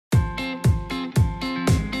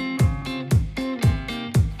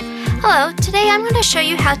Hello, today I'm going to show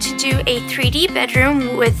you how to do a 3D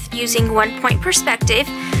bedroom with using 1-point perspective.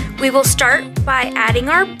 We will start by adding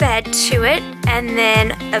our bed to it, and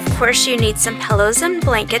then of course you need some pillows and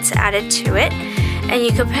blankets added to it, and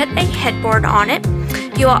you can put a headboard on it.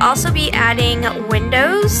 You will also be adding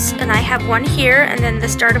windows, and I have one here and then the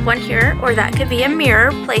start of one here, or that could be a mirror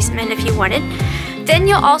placement if you wanted. Then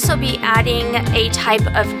you'll also be adding a type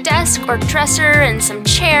of desk or dresser and some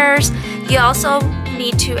chairs. You also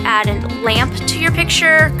need to add a lamp to your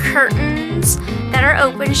picture, curtains that are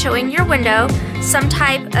open showing your window, some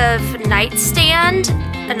type of nightstand,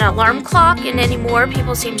 an alarm clock, and anymore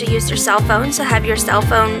people seem to use their cell phone, so have your cell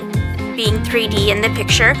phone being 3D in the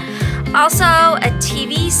picture. Also a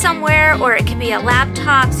TV somewhere, or it could be a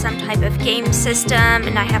laptop, some type of game system,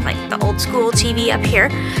 and I have like the old school TV up here,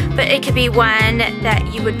 but it could be one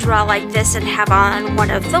that you would draw like this and have on one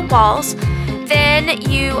of the walls. Then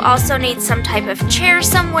you also need some type of chair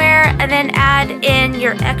somewhere, and then add in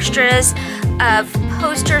your extras of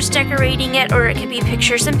posters decorating it, or it could be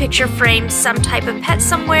pictures and picture frames, some type of pet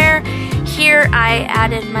somewhere. Here I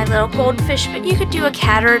added my little goldfish, but you could do a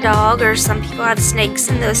cat or a dog, or some people have snakes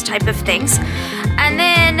and those type of things. And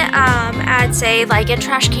then add, say, like a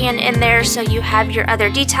trash can in there so you have your other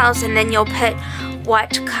details, and then you'll put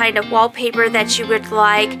what kind of wallpaper that you would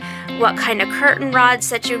like, what kind of curtain rods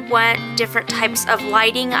that you want, different types of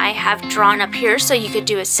lighting I have drawn up here, so you could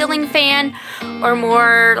do a ceiling fan or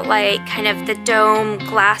more like kind of the dome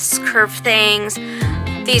glass curve things.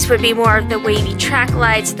 These would be more of the wavy track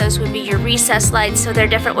lights, those would be your recessed lights, so there are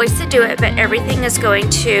different ways to do it, but everything is going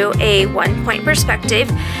to a 1-point perspective.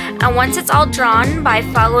 And once it's all drawn by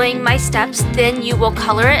following my steps, then you will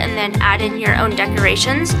color it and then add in your own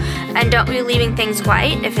decorations. And don't be leaving things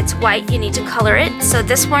white. If it's white, you need to color it. So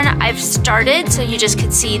this one I've started so you just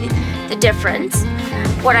could see the difference.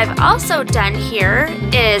 What I've also done here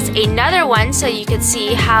is another one so you could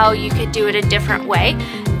see how you could do it a different way.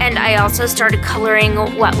 And I also started coloring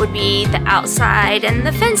what would be the outside and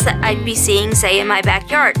the fence that I'd be seeing, say, in my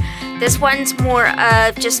backyard. This one's more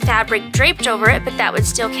of just fabric draped over it, but that would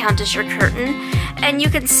still count as your curtain. And you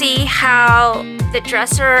can see how the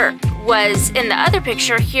dresser was in the other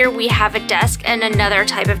picture. Here we have a desk and another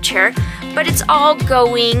type of chair, but it's all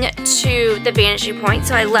going to the vanishing point,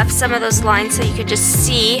 so I left some of those lines so you could just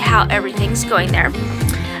see how everything's going there.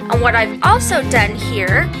 And what I've also done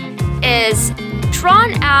here is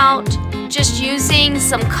drawn out just using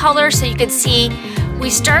some color so you can see we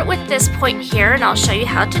start with this point here, and I'll show you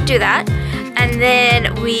how to do that. And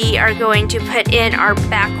then we are going to put in our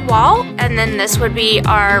back wall, and then this would be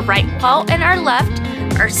our right wall and our left,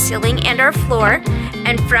 our ceiling and our floor.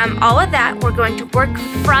 And from all of that, we're going to work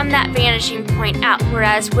from that vanishing point out.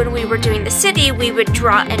 Whereas when we were doing the city, we would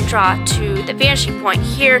draw and draw to the vanishing point.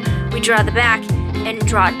 Here, we draw the back and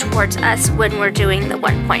draw towards us when we're doing the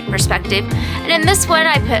 1-point perspective. And in this one,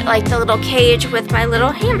 I put like the little cage with my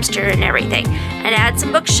little hamster and everything, and add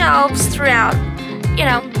some bookshelves throughout, you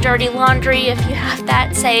know, dirty laundry if you have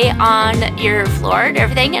that, say, on your floor and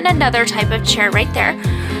everything, and another type of chair right there.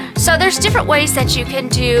 So there's different ways that you can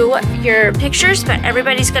do your pictures, but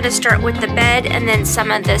everybody's going to start with the bed and then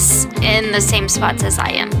some of this in the same spots as I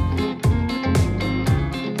am.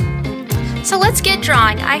 So let's get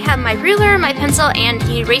drawing. I have my ruler, my pencil, and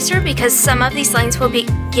eraser because some of these lines will be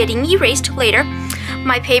getting erased later.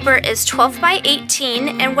 My paper is 12 by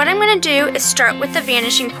 18, and what I'm going to do is start with the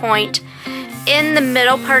vanishing point in the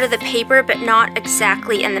middle part of the paper, but not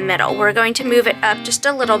exactly in the middle. We're going to move it up just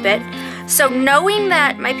a little bit. So knowing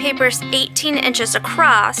that my paper is 18 inches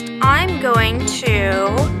across, I'm going to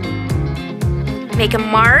make a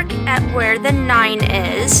mark at where the 9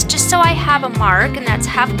 is, just so I have a mark, and that's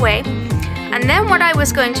halfway. And then what I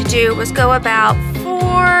was going to do was go about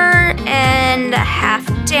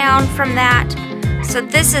 4.5 down from that. So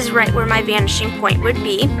this is right where my vanishing point would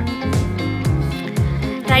be.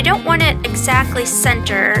 And I don't want it exactly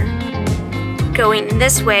center going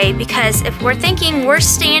this way, because if we're thinking we're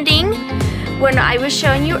standing, when I was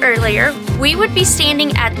showing you earlier, we would be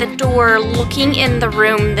standing at the door looking in the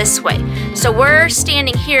room this way. So we're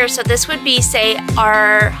standing here, so this would be, say,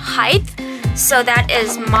 our height. So that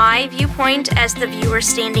is my viewpoint as the viewer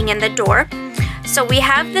standing in the door. So we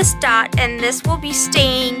have this dot, and this will be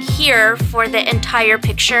staying here for the entire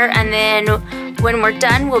picture, and then when we're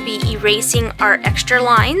done, we'll be erasing our extra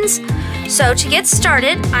lines. So to get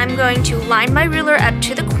started, I'm going to line my ruler up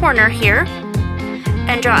to the corner here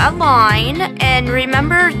and draw a line. And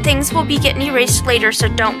remember, things will be getting erased later, so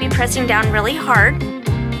don't be pressing down really hard.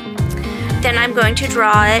 Then I'm going to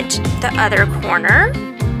draw it the other corner.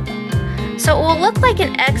 So it will look like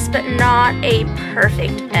an X, but not a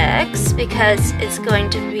perfect X because it's going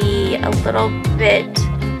to be a little bit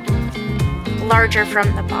larger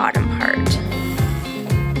from the bottom part.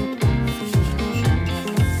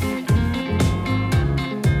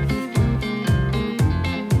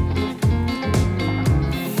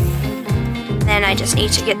 Then I just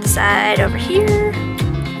need to get the side over here.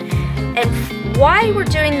 And why we're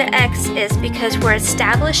doing the X is because we're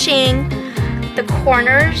establishing the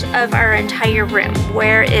corners of our entire room.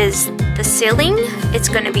 Where is the ceiling? It's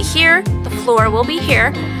going to be here, the floor will be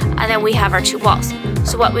here, and then we have our two walls.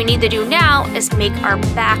 So what we need to do now is make our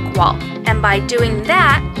back wall. And by doing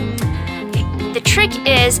that, the trick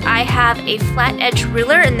is I have a flat edge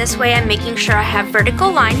ruler, and this way I'm making sure I have vertical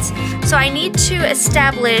lines. So I need to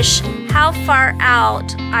establish how far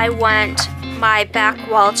out I want my back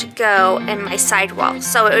wall to go and my side wall.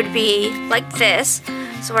 So it would be like this.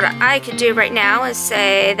 So what I could do right now is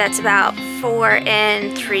say that's about 4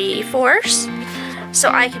 3/4.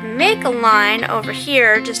 So I can make a line over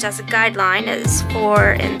here just as a guideline as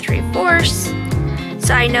 4 3/4.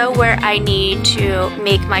 So I know where I need to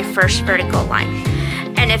make my first vertical line.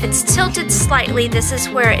 And if it's tilted slightly, this is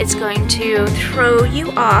where it's going to throw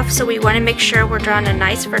you off. So we want to make sure we're drawing a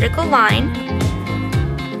nice vertical line.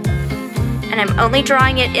 And I'm only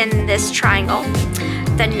drawing it in this triangle.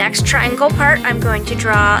 The next triangle part, I'm going to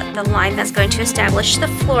draw the line that's going to establish the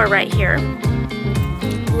floor right here.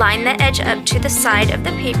 Line the edge up to the side of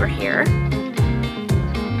the paper here.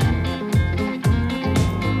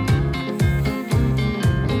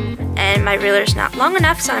 And my ruler's not long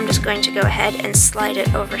enough, so I'm just going to go ahead and slide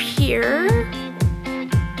it over here.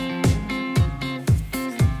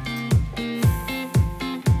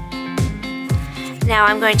 Now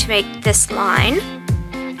I'm going to make this line.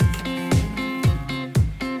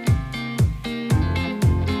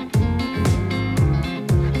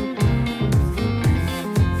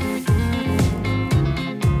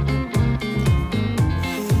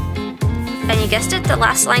 And you guessed it, the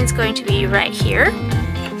last line's going to be right here.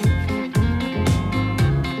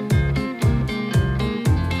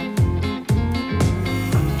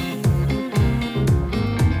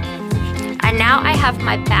 And now I have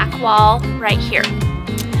my back wall right here.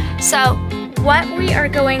 So what we are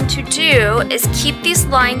going to do is keep these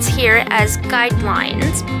lines here as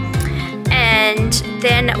guidelines. And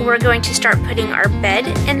then we're going to start putting our bed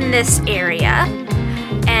in this area.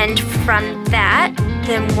 And from that,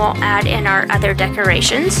 then we'll add in our other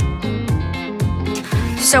decorations.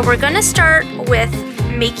 So we're going to start with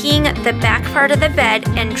making the back part of the bed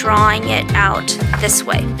and drawing it out this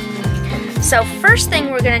way. So first thing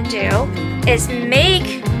we're going to do is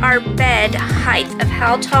make our bed height of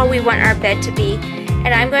how tall we want our bed to be. And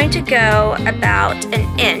I'm going to go about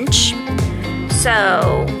 1 inch.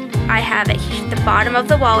 So I have it, the bottom of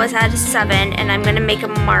the wall is at 7, and I'm going to make a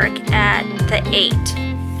mark at the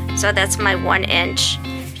 8. So that's my 1 inch.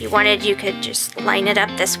 If you wanted, you could just line it up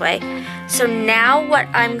this way. So now what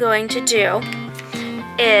I'm going to do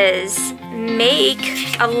is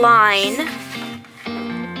make a line.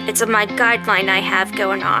 It's my guideline I have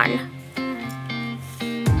going on.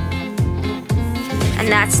 And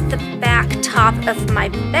that's the back top of my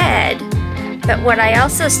bed. But what I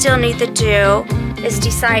also still need to do is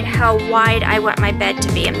decide how wide I want my bed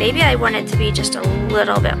to be. And maybe I want it to be just a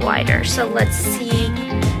little bit wider. So let's see.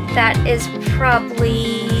 That is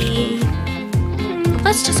probably,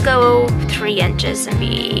 let's just go 3 inches and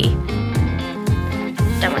be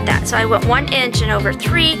done with that. So I went 1 inch and over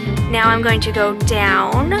 3. Now I'm going to go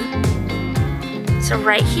down. So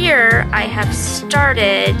right here, I have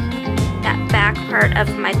started that back part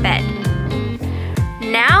of my bed.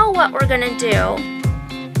 Now what we're gonna do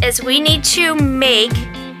is we need to make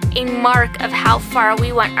a mark of how far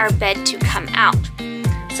we want our bed to come out.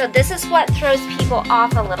 So this is what throws people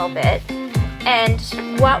off a little bit. And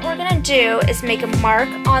what we're gonna do is make a mark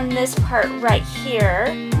on this part right here.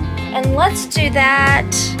 And let's do that,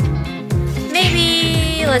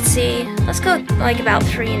 maybe, let's see, let's go like about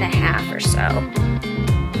 3.5 or so.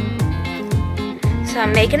 So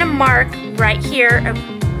I'm making a mark right here of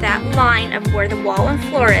that line of where the wall and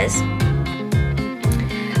floor is.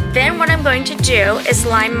 Then what I'm going to do is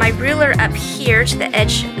line my ruler up here to the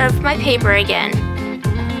edge of my paper again.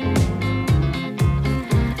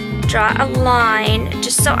 Draw a line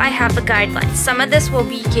just so I have a guideline. Some of this will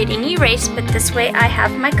be getting erased, but this way I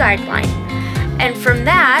have my guideline. And from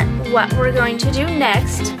that, what we're going to do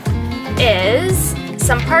next is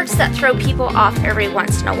some parts that throw people off every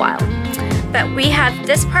once in a while. But we have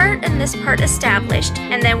this part and this part established,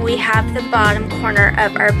 and then we have the bottom corner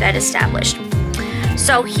of our bed established.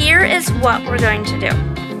 So here is what we're going to do.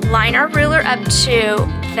 Line our ruler up to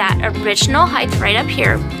that original height right up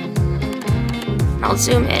here. I'll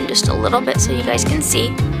zoom in just a little bit so you guys can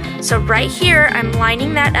see. So right here, I'm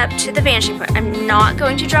lining that up to the vanishing point. I'm not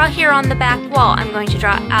going to draw here on the back wall. I'm going to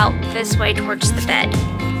draw out this way towards the bed.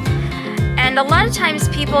 And a lot of times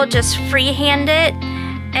people just freehand it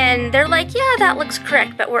and they're like, yeah, that looks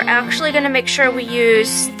correct, but we're actually gonna make sure we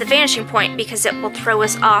use the vanishing point because it will throw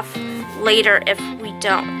us off later if we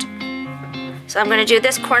don't. So I'm gonna do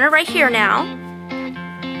this corner right here now.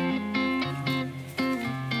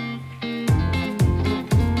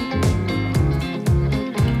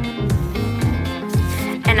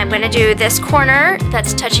 And I'm gonna do this corner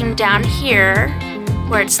that's touching down here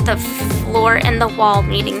where it's the floor and the wall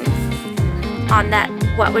meeting on that,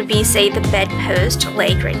 what would be, say, the bedpost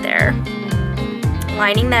leg right there.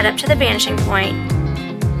 Lining that up to the vanishing point,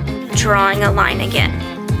 drawing a line again.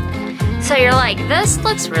 So you're like, this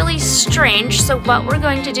looks really strange, so what we're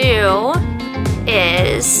going to do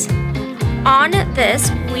is, on this,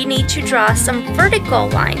 we need to draw some vertical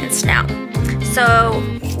lines now. So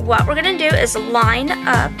what we're gonna do is line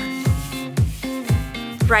up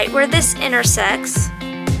right where this intersects.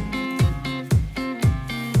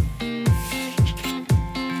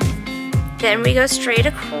 Then we go straight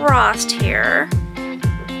across here.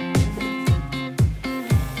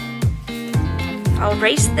 I'll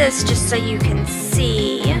erase this just so you can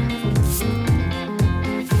see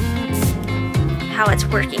how it's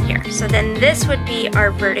working here. So then this would be our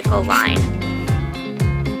vertical line.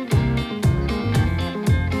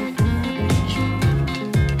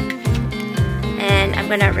 And I'm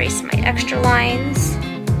gonna erase my extra lines.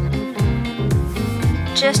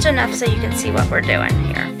 Just enough so you can see what we're doing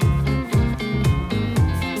here.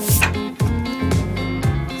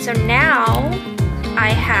 So now I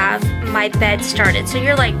have my bed started. So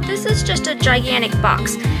you're like, this is just a gigantic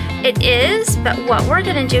box. It is, but what we're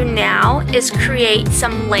gonna do now is create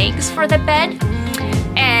some legs for the bed.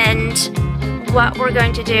 And what we're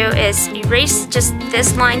going to do is erase just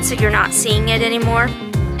this line so you're not seeing it anymore.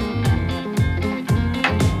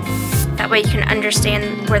 That way you can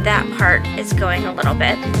understand where that part is going a little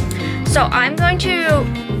bit. So I'm going to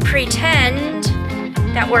pretend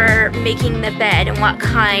that we're making the bed and what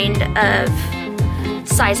kind of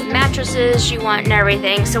size of mattresses you want and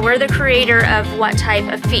everything. So we're the creator of what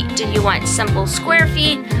type of feet. Do you want simple square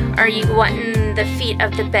feet? Are you wanting the feet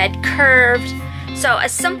of the bed curved? So a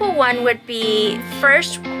simple one would be,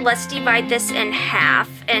 first let's divide this in half,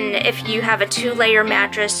 and if you have a 2-layer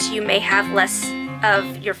mattress you may have less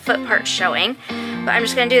of your foot part showing, but I'm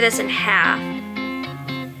just going to do this in half.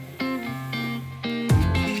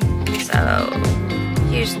 So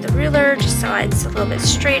use the ruler just so it's a little bit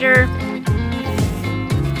straighter.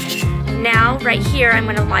 Now right here I'm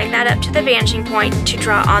going to line that up to the vanishing point to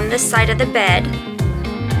draw on this side of the bed,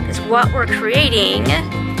 because what we're creating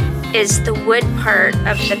is the wood part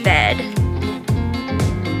of the bed.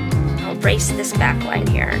 I'll erase this back line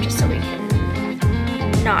here just so we can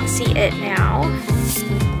not see it now.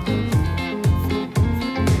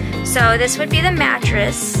 So this would be the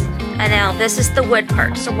mattress. And now this is the wood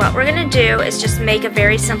part. So what we're gonna do is just make a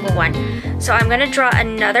very simple one. So I'm gonna draw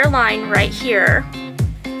another line right here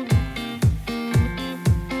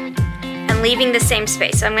and leaving the same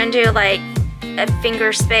space. So I'm gonna do like a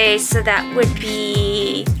finger space, so that would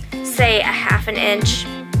be, say, a 1/2 inch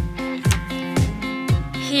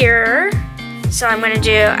here. So I'm gonna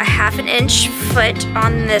do a 1/2 inch foot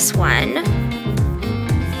on this one.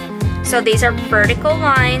 So these are vertical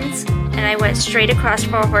lines, and I went straight across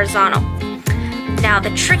for horizontal. Now the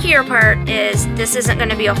trickier part is this isn't going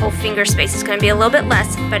to be a whole finger space, it's going to be a little bit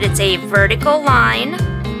less, but it's a vertical line.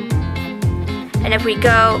 And if we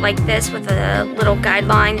go like this with a little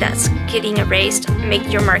guideline that's getting erased,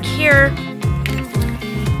 make your mark here,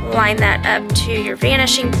 line that up to your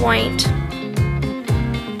vanishing point,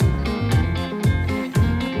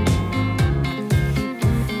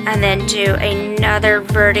 and then do another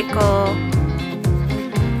vertical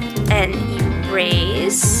and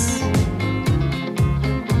erase.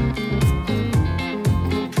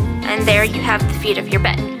 And there you have the feet of your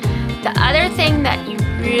bed. The other thing that you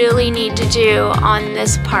really need to do on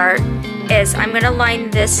this part is I'm going to line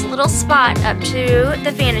this little spot up to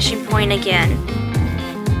the vanishing point again.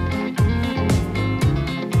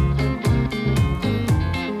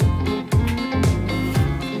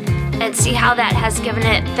 And see how that has given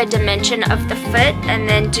it the dimension of the foot, and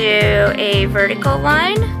then do a vertical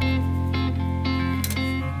line.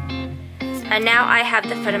 And now I have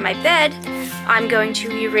the foot of my bed. I'm going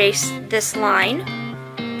to erase this line,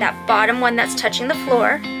 that bottom one that's touching the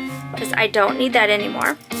floor, because I don't need that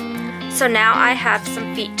anymore. So now I have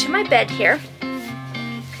some feet to my bed here.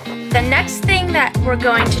 the next thing that we're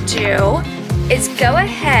going to do is go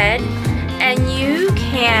ahead and you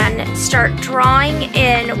can start drawing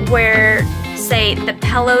in where, say, the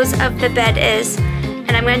pillows of the bed is.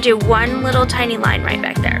 And I'm going to do one little tiny line right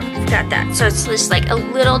back there. Got that? So it's just like a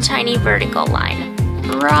little tiny vertical line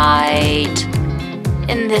right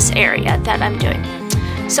in this area that I'm doing.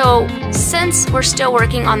 So since we're still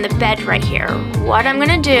working on the bed right here, what I'm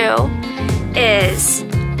going to do is,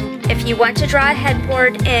 if you want to draw a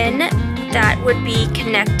headboard in, that would be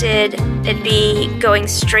connected, it'd be going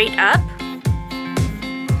straight up.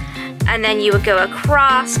 And then you would go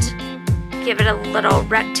across, give it a little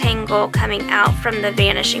rectangle coming out from the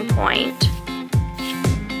vanishing point.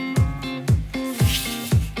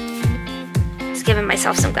 Just giving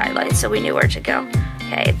myself some guidelines so we knew where to go.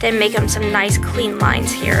 Okay, then make them some nice clean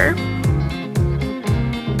lines here.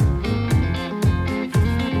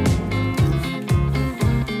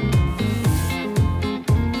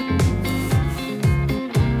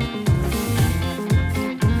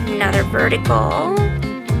 Another vertical.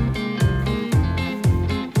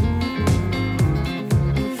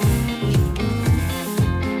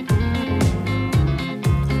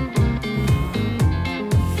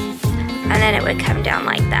 And then it would come down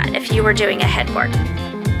like that if you were doing a headboard.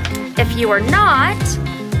 If you were not,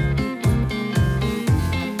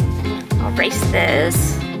 I'll erase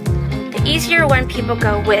this. The easier one people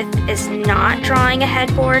go with is not drawing a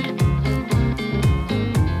headboard.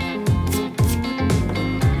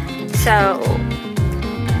 So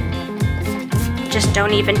just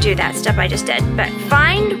don't even do that step I just did. But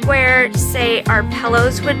find where, say, our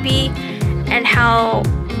pillows would be and how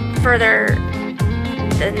further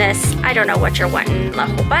than this. I don't know what you're wanting, a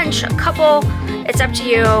whole bunch, a couple. It's up to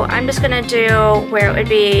you. I'm just gonna do where it would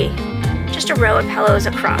be just a row of pillows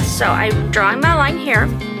across. So I'm drawing my line here,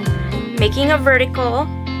 making a vertical,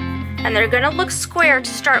 and they're gonna look square to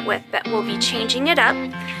start with, but we'll be changing it up.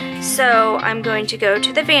 So I'm going to go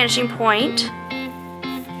to the vanishing point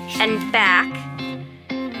and back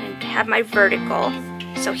and have my vertical.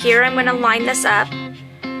 So here I'm gonna line this up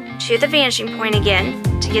to the vanishing point again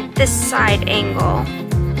to get this side angle.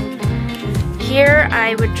 Here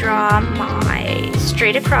I would draw my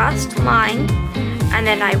straight across line, and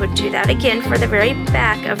then I would do that again for the very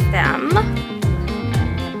back of them.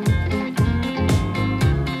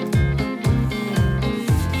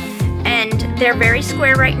 And they're very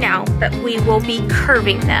square right now, but we will be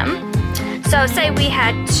curving them. So say we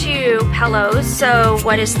had 2 pillows, so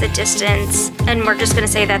what is the distance? And we're just gonna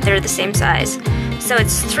say that they're the same size. So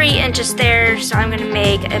it's 3 inches there, so I'm gonna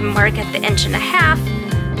make a mark at the 1.5 inches.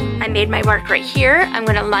 I made my mark right here. I'm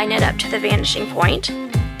gonna line it up to the vanishing point.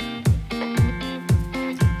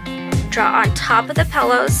 Draw on top of the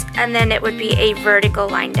pillows, and then it would be a vertical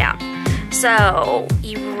line down. So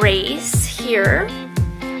erase here,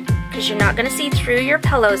 because you're not gonna see through your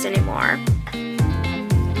pillows anymore.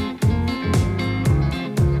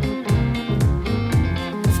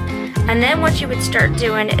 And then what you would start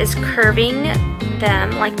doing is curving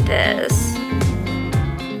them like this.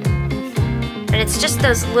 And it's just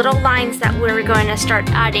those little lines that we're going to start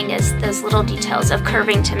adding as those little details of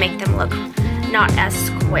curving to make them look not as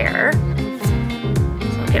square.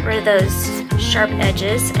 So get rid of those sharp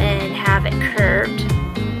edges and have it curved.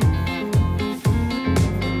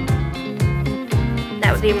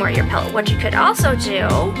 That would be more your pillow. What you could also do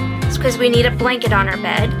is, because we need a blanket on our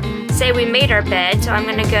bed, say we made our bed, so I'm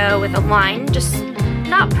going to go with a line, just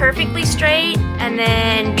not perfectly straight, and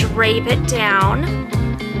then drape it down.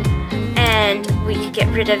 And we could get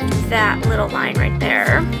rid of that little line right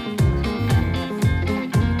there.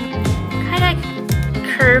 Kind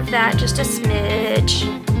of curve that just a smidge.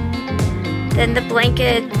 Then the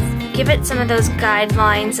blanket, give it some of those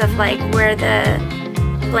guidelines of like where the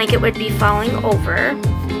blanket would be falling over.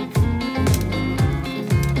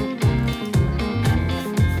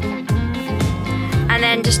 And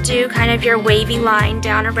then just do kind of your wavy line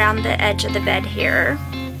down around the edge of the bed here.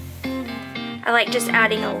 I like just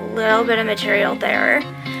adding a little bit of material there.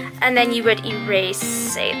 And then you would erase,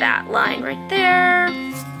 say, that line right there.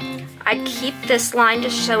 I'd keep this line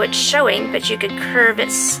just so it's showing, but you could curve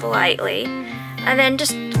it slightly. And then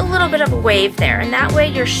just a little bit of a wave there. And that way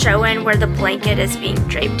you're showing where the blanket is being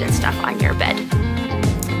draped and stuff on your bed.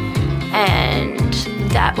 And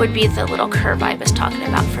that would be the little curve I was talking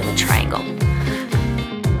about for the triangle.